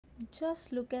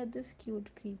Just look at this cute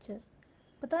creature.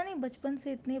 पता नहीं बचपन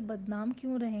से इतने बदनाम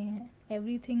क्यों रहे हैं.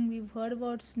 Everything we've heard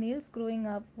about snails growing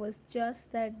up was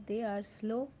just that they are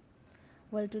slow.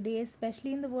 Well, today,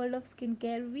 especially in the world of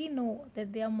skincare, we know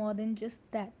that they are more than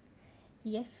just that.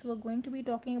 Yes, we're going to be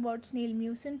talking about Snail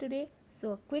Mucin today,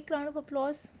 so a quick round of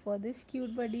applause for this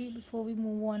cute buddy before we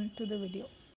move on to the video.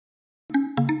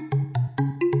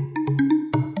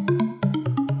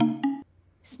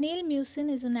 Snail mucin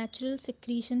is a natural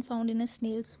secretion found in a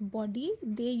snail's body.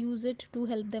 They use it to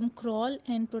help them crawl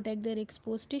and protect their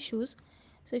exposed tissues.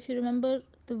 So if you remember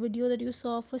the video that you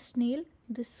saw of a snail,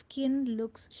 the skin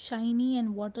looks shiny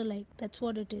and water-like. That's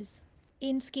what it is.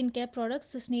 In skincare products,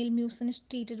 the snail mucin is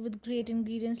treated with great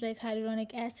ingredients like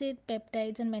hyaluronic acid,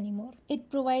 peptides, and many more. It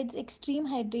provides extreme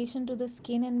hydration to the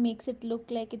skin and makes it look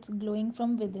like it's glowing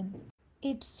from within.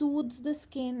 It soothes the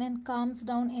skin and calms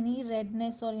down any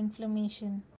redness or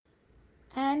inflammation.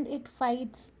 And it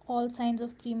fights all signs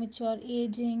of premature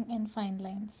aging and fine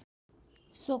lines.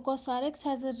 So COSRX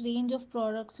has a range of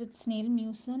products with snail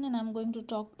mucin, and I'm going to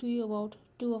talk to you about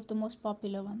two of the most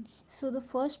popular ones. So the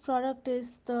first product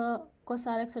is the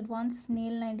COSRX Advanced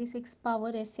Snail 96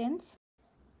 Power Essence.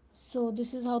 So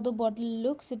this is how the bottle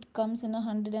looks. It comes in a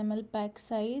 100 ml pack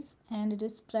size and it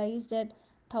is priced at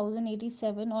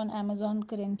 1087 on Amazon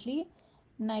currently.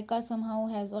 Nykaa somehow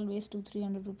has always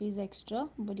 200-300 rupees extra,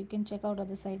 but you can check out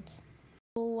other sites.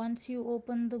 So once you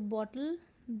open the bottle,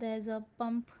 there's a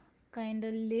pump kind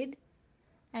of lid,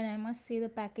 and I must say the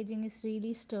packaging is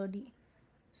really sturdy.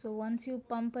 So once you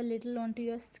pump a little onto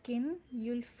your skin,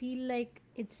 you'll feel like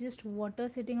it's just water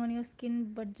sitting on your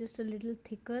skin, but just a little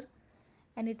thicker,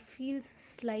 and it feels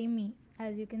slimy.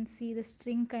 As you can see, the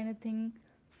string kind of thing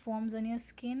forms on your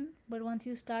skin, but once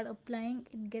you start applying,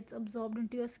 it gets absorbed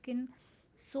into your skin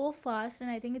so fast, and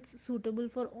I think it's suitable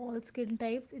for all skin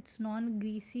types. It's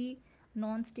non-greasy,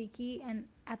 non-sticky, and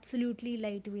absolutely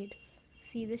lightweight.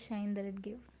 See the shine that it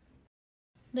gives.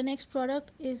 The next product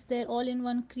is their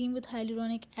all-in-one cream with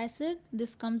hyaluronic acid.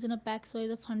 This comes in a pack size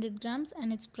of 100 grams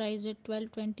and it's priced at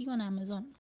 $12.20 on Amazon.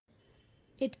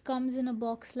 It comes in a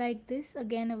box like this,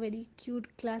 again a very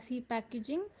cute classy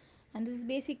packaging, and this is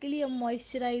basically a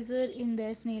moisturizer in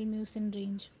their Snail Mucin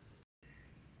range.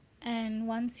 And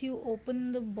once you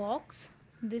open the box,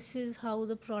 this is how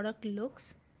the product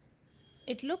looks.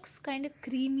 It looks kind of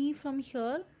creamy from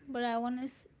here, but I want to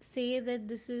say that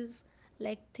this is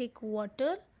like thick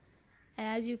water.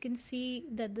 As you can see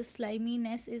that the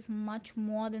sliminess is much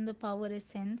more than the power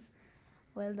essence.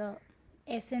 Well, the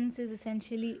essence is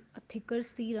essentially a thicker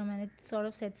serum and it sort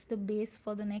of sets the base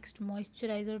for the next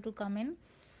moisturizer to come in,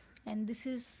 and this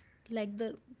is like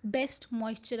the best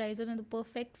moisturizer and the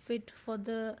perfect fit for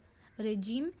the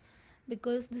regime,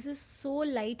 because this is so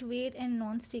lightweight and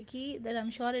non-sticky that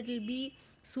I'm sure it will be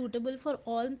suitable for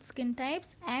all skin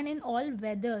types and in all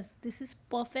weathers. This is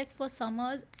perfect for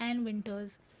summers and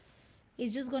winters.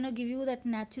 It's just gonna give you that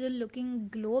natural looking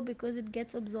glow because it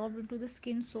gets absorbed into the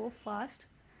skin so fast.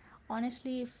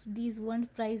 Honestly, if these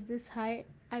weren't priced this high,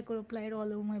 I could apply it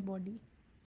all over my body.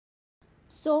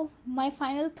 So my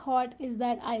final thought is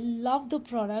that I love the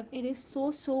product. It is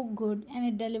so good and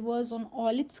it delivers on all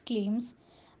its claims.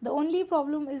 The only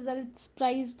problem is that it's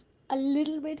priced a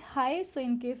little bit high, so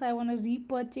in case I want to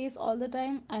repurchase all the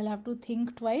time, I'll have to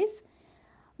think twice.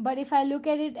 But if I look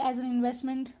at it as an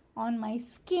investment on my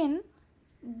skin,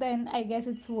 then I guess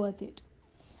it's worth it.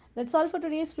 That's all for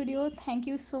today's video. Thank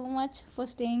you so much for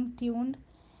staying tuned.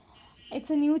 It's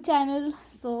a new channel,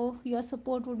 so your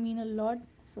support would mean a lot.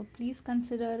 So please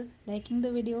consider liking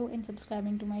the video and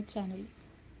subscribing to my channel.